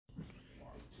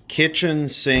Kitchen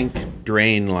sink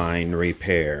drain line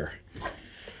repair.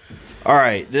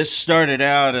 Alright, this started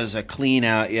out as a clean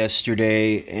out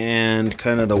yesterday, and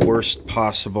kind of the worst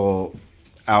possible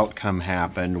outcome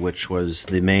happened, which was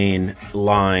the main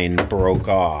line broke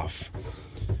off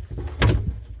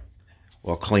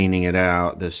while cleaning it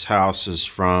out. This house is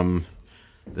from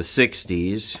the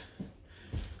 60s,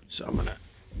 so I'm gonna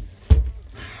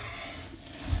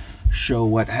show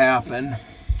what happened.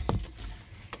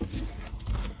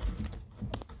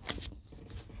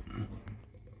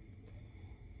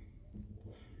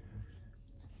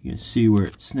 You can see where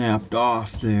it snapped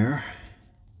off there.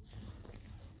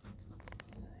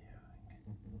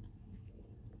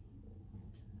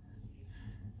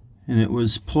 And it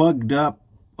was plugged up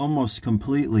almost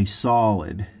completely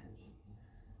solid.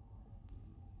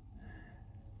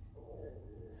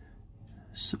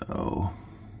 So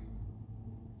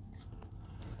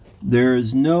there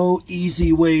is no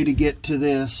easy way to get to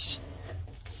this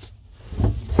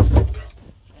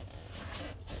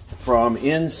from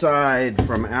inside,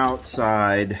 from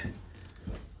outside.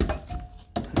 You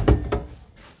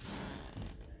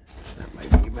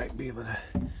might be able to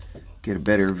get a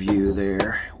better view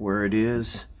there where it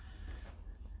is.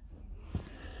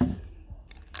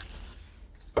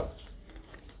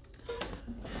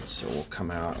 So we'll come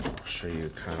out and I'll show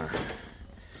you kind of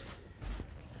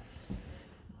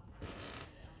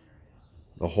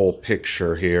the whole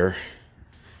picture here.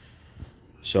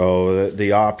 So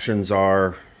the options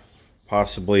are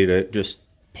possibly to just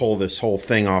pull this whole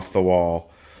thing off the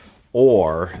wall,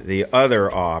 or the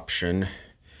other option,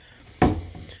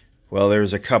 well,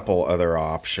 there's a couple other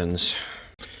options.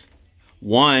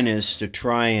 One is to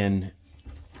try and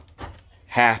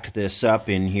hack this up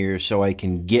in here so I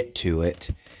can get to it,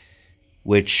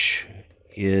 which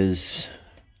is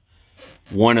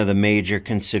one of the major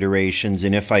considerations.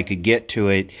 And if I could get to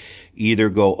it, either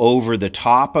go over the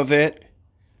top of it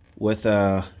with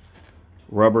a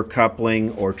rubber coupling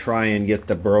or try and get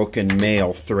the broken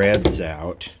male threads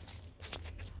out.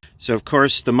 So of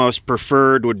course the most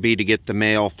preferred would be to get the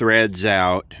male threads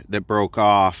out that broke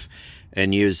off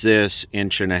and use this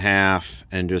 1.5 inches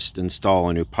and just install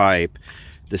a new pipe.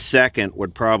 The second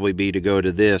would probably be to go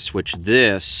to this, which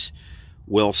this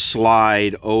will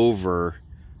slide over.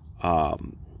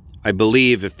 I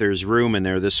believe if there's room in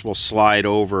there, this will slide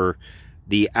over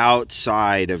the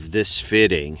outside of this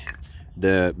fitting,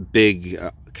 the big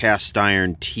cast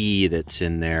iron T that's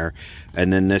in there,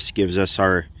 and then this gives us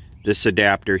this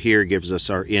adapter here gives us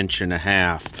our 1.5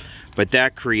 inches, but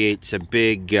that creates a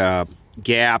big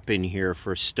gap in here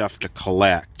for stuff to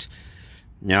collect.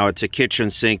 Now it's a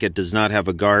kitchen sink, it does not have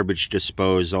a garbage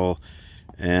disposal,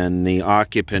 and the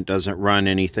occupant doesn't run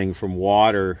anything from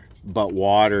water but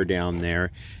water down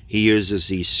there. He uses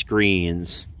these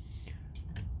screens.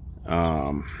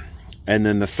 And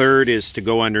then the third is to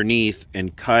go underneath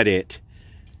and cut it.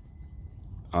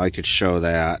 I could show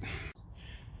that.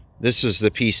 This is the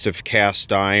piece of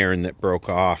cast iron that broke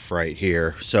off right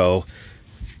here. So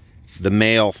the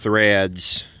male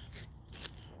threads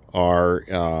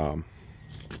are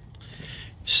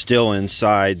still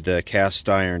inside the cast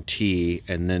iron T,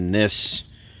 and then this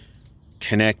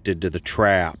connected to the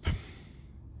trap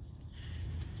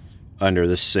under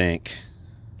the sink.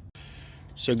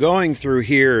 So going through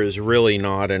here is really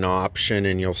not an option,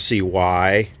 and you'll see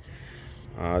why.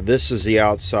 This is the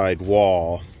outside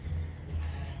wall.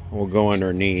 We'll go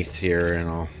underneath here and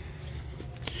I'll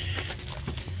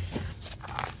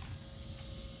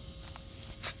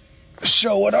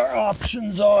show what our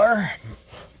options are.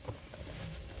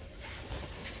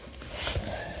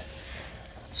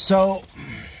 So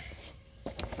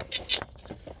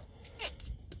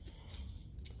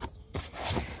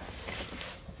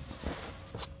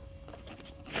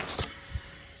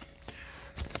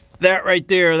that right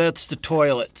there, that's the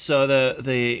toilet. So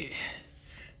the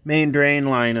main drain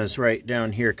line is right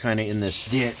down here, kind of in this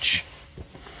ditch.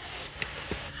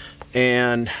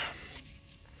 And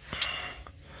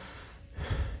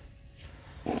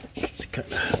it's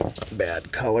kind of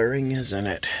bad coloring, isn't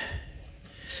it?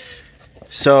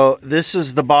 So this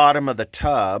is the bottom of the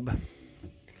tub.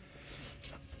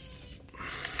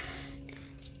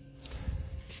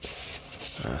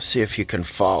 See if you can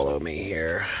follow me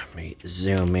here. Let me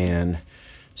zoom in.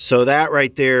 So that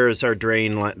right there is our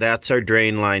drain line. That's our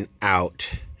drain line out,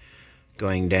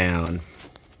 going down.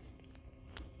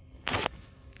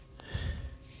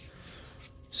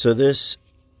 So this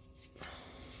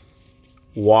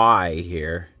Y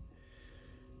here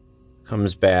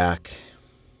comes back.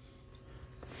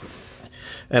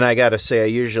 And I gotta say, I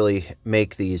usually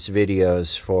make these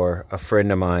videos for a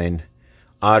friend of mine,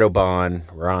 Autobahn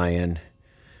Ryan.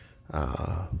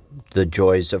 the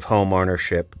joys of home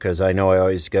ownership, because I know I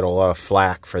always get a lot of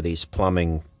flack for these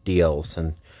plumbing deals,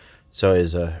 and so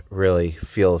it really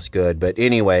feels good. But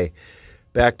anyway,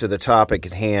 back to the topic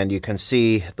at hand. You can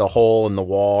see the hole in the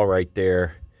wall right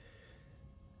there.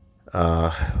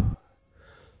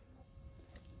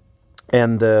 And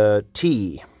the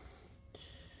T.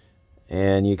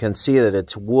 And you can see that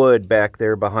it's wood back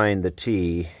there behind the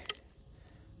T.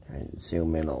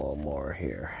 Zoom in a little more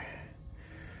here.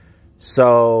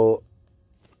 So,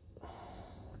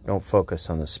 don't focus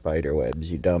on the spider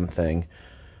webs, you dumb thing.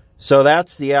 So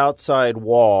that's the outside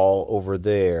wall over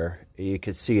there. You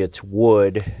can see it's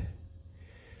wood.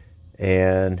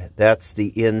 And that's the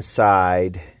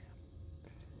inside.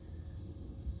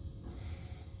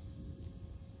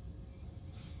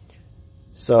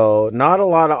 So, not a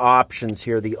lot of options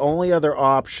here. The only other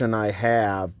option I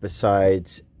have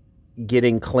besides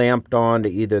getting clamped on to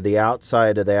either the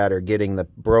outside of that or getting the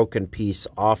broken piece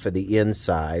off of the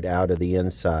inside, out of the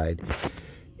inside,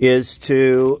 is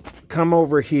to come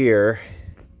over here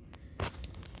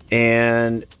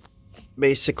and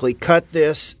basically cut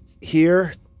this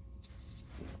here,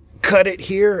 cut it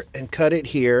here, and cut it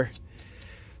here,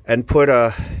 and put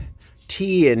a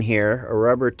T in here, a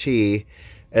rubber T,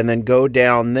 and then go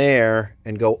down there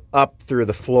and go up through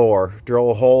the floor,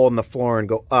 drill a hole in the floor and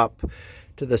go up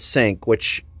to the sink,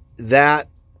 which that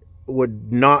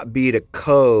would not be to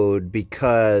code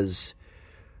because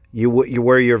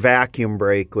where your vacuum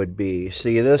break would be.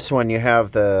 See, this one you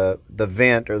have the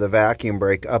vent or the vacuum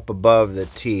break up above the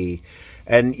T,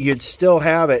 and you'd still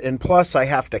have it. And plus I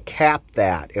have to cap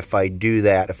that if I do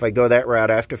that. If I go that route,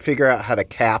 I have to figure out how to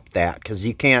cap that, because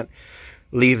you can't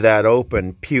leave that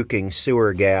open puking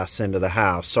sewer gas into the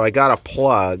house. So I got a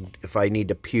plug if I need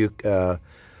to plug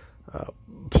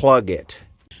it.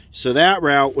 So that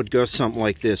route would go something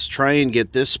like this. Try and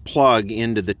get this plug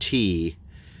into the T,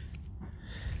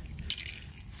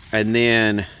 and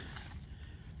then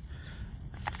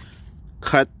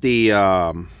cut the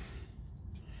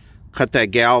cut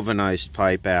that galvanized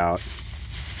pipe out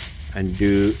and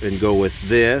go with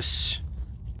this,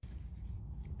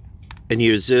 and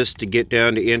use this to get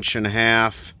down to 1.5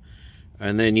 inches,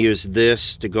 and then use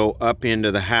this to go up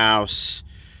into the house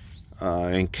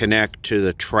and connect to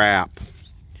the trap.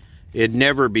 It'd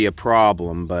never be a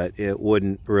problem, but it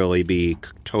wouldn't really be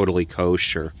totally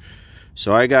kosher.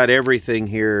 So I got everything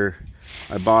here.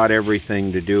 I bought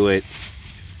everything to do it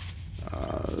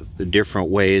the different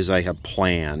ways I have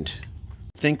planned.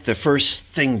 I think the first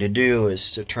thing to do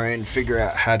is to try and figure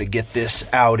out how to get this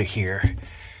out of here,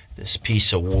 this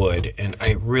piece of wood. And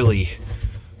I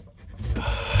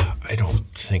don't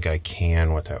think I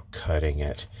can without cutting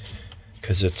it,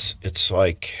 because it's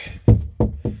like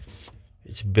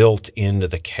it's built into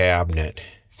the cabinet.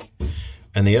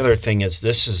 And the other thing is,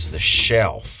 this is the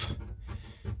shelf.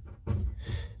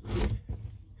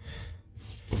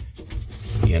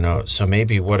 You know, so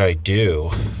maybe what I do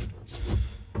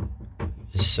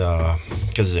is,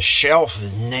 because the shelf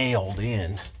is nailed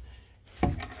in. I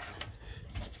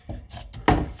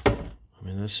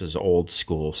mean, this is old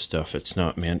school stuff. It's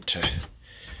not meant to...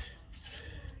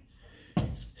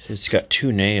 It's got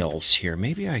 2 nails here.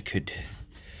 Maybe I could...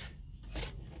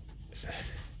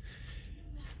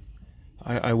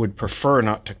 I would prefer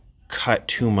not to cut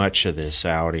too much of this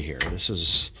out of here.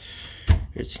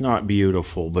 It's not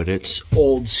beautiful, but it's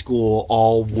old school,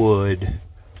 all wood,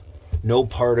 no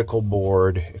particle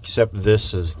board, except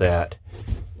this is that,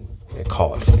 I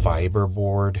call it fiber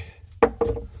board.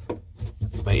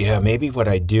 But yeah, maybe what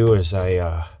I do is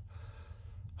I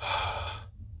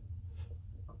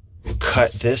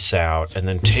cut this out and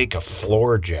then take a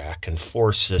floor jack and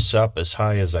force this up as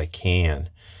high as I can.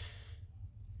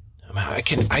 I mean,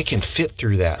 I can fit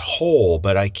through that hole,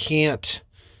 but I can't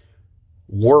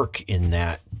work in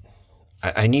that.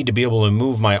 I need to be able to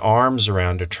move my arms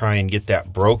around to try and get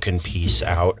that broken piece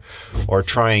out, or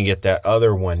try and get that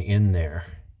other one in there.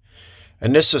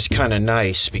 And this is kind of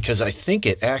nice because I think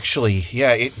it actually,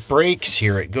 yeah, it breaks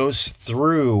here. It goes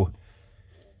through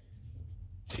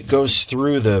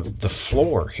the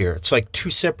floor here. It's like 2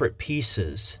 separate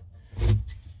pieces.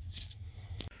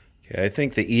 I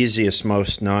think the easiest,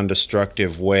 most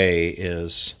non-destructive way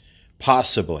is I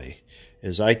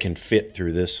can fit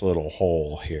through this little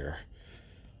hole here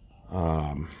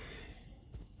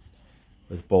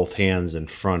with both hands in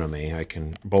front of me.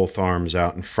 Both arms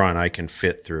out in front, I can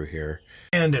fit through here.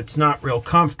 And it's not real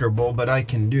comfortable, but I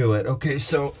can do it. Okay,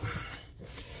 so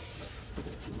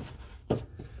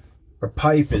our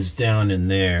pipe is down in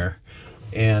there,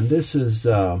 and this is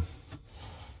not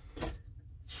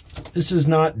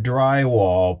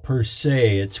drywall per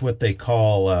se. It's what they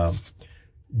call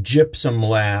gypsum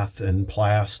lath and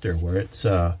plaster, where it's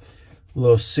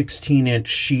little 16-inch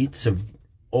sheets of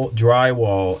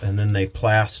drywall, and then they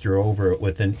plaster over it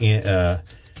with an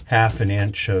half an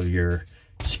inch of your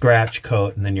scratch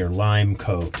coat and then your lime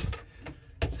coat.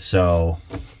 So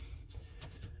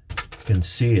you can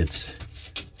see it's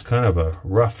kind of a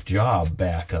rough job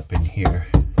back up in here.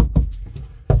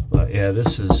 But yeah,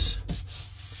 this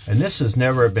has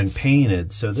never been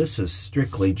painted, so this is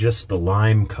strictly just the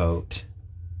lime coat.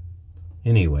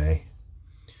 Anyway,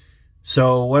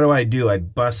 so what do? I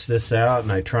bust this out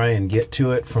and I try and get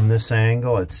to it from this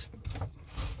angle. It's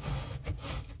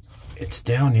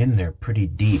down in there pretty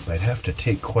deep. I'd have to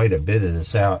take quite a bit of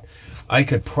this out. I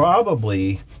could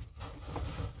probably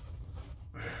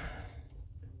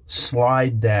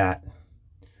slide that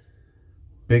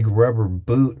big rubber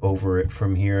boot over it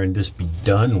from here and just be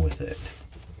done with it.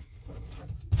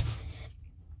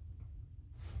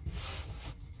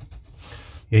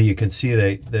 Yeah, you can see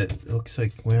that looks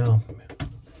like, well,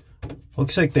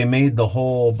 looks like they made the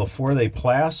hole before they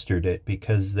plastered it,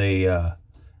 because they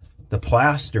the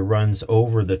plaster runs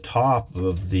over the top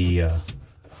of the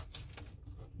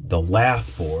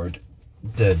lath board,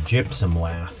 the gypsum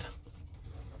lath.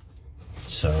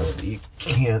 So you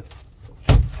can't.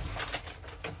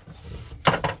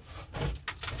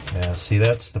 Yeah, see,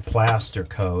 that's the plaster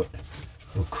coat.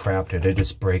 Oh crap, did I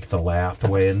just break the lath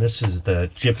away? And this is the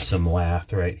gypsum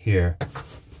lath right here.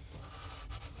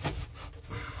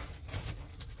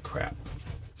 Crap.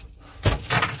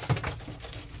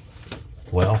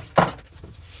 Well,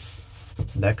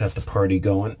 that got the party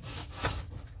going.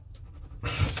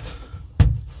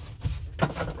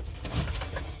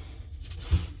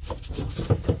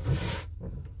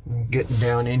 Getting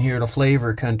down in here to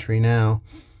flavor country now.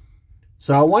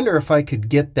 So I wonder if I could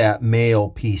get that male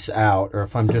piece out, or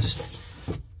if I'm just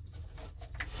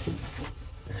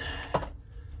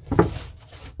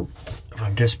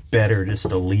better just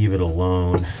to leave it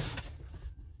alone.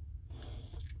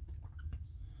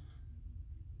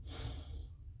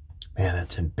 Man,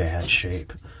 that's in bad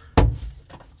shape.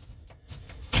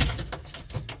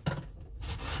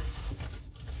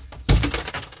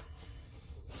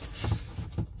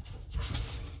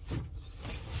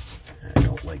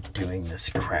 Doing this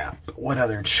crap, but what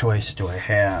other choice do I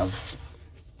have?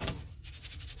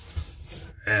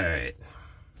 Alright.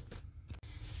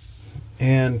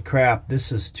 And crap,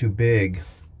 this is too big.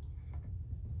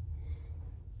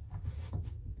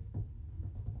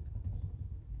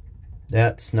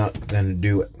 That's not gonna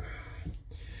do it.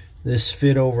 This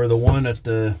fit over the one at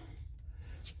the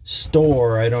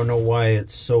store. I don't know why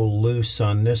it's so loose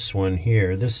on this one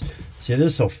here. See,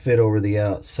 this will fit over the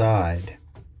outside.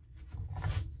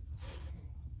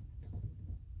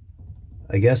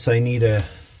 I guess I need a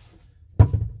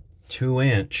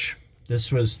 2-inch.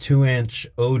 This was 2-inch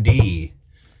OD.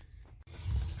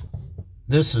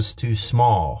 This is too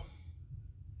small.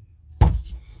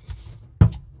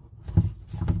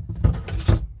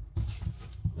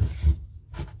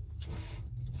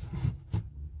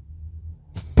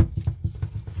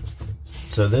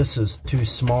 So this is too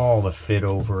small to fit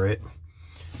over it,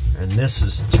 and this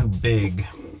is too big.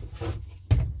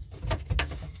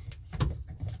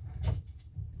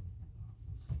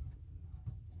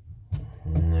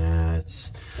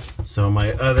 So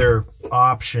my other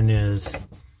option is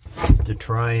to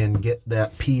try and get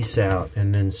that piece out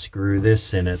and then screw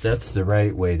this in it. That's the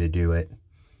right way to do it.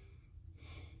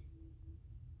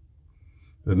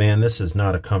 But man, this is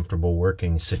not a comfortable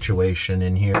working situation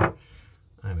in here.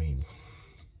 I mean,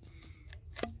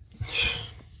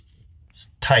 it's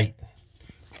tight,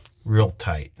 real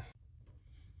tight.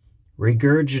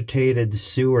 Regurgitated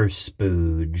sewer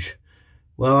spooge.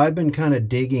 Well, I've been kind of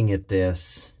digging at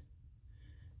this.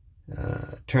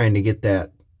 Trying to get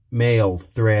that male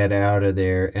thread out of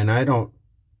there, and I don't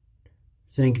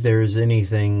think there's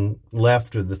anything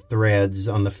left of the threads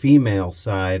on the female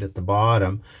side at the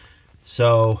bottom.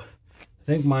 So I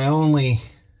think my only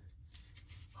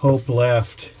hope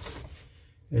left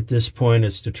at this point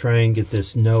is to try and get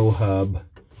this no hub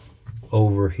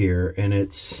over here, and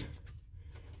it's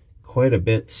quite a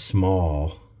bit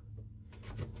small.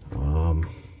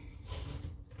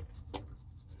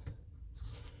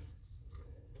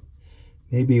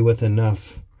 Maybe with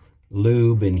enough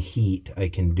lube and heat I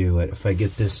can do it. If I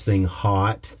get this thing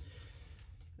hot,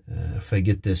 if I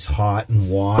get this hot in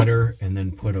water and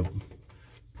then put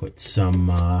some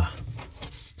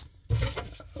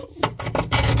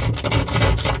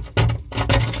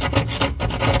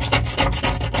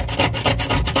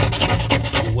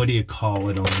what do you call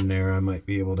it on there? I might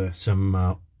be able to,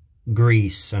 some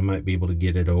grease, I might be able to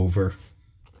get it over.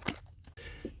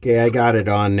 Okay, I got it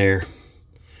on there.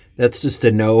 That's just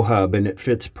a no hub, and it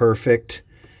fits perfect.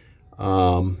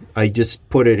 I just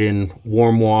put it in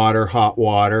warm water, hot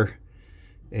water,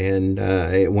 and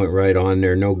it went right on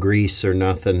there. No grease or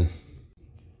nothing.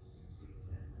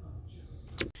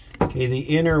 Okay, the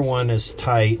inner one is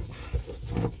tight.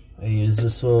 I use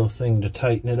this little thing to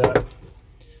tighten it up.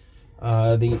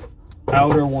 The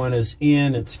outer one is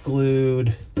in, it's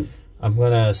glued. I'm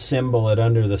going to assemble it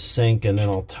under the sink, and then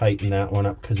I'll tighten that one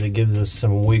up because it gives us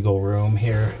some wiggle room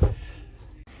here.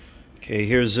 Okay,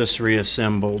 here's this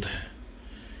reassembled.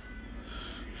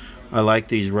 I like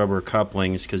these rubber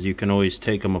couplings because you can always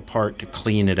take them apart to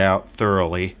clean it out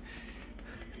thoroughly,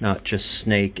 not just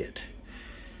snake it.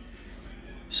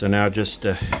 So now just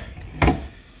to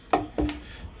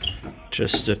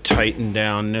tighten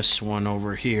down this one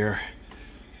over here.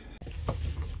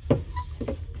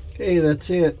 Okay, that's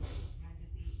it.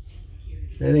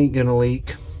 That ain't gonna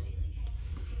leak.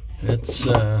 That's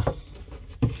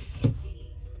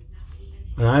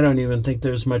and I don't even think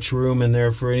there's much room in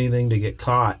there for anything to get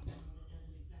caught.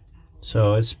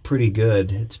 So it's pretty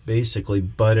good. It's basically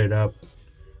butted up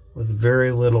with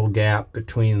very little gap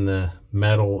between the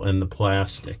metal and the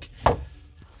plastic.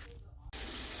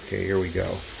 Okay, here we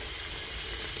go.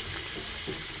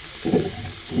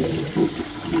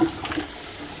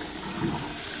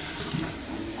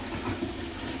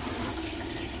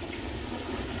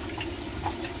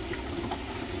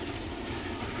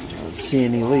 Don't see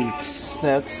any leaks.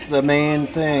 That's the main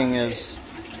thing, is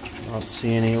I don't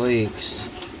see any leaks.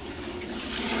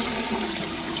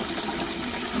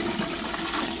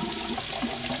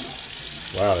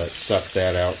 Wow, that sucked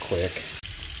that out quick.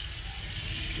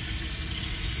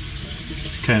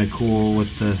 Kind of cool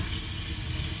with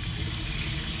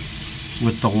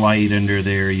the light under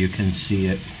there. You can see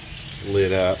it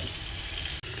lit up.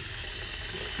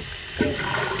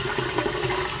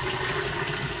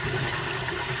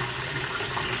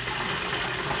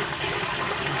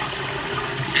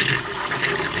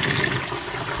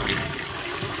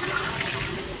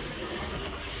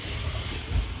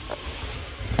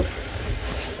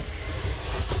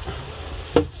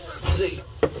 Let's see.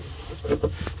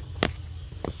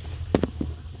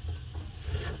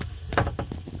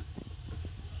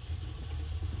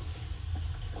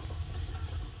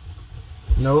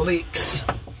 No leaks.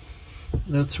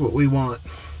 That's what we want.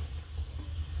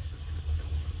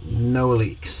 No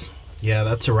leaks. Yeah,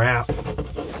 that's a wrap.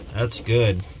 That's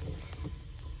good.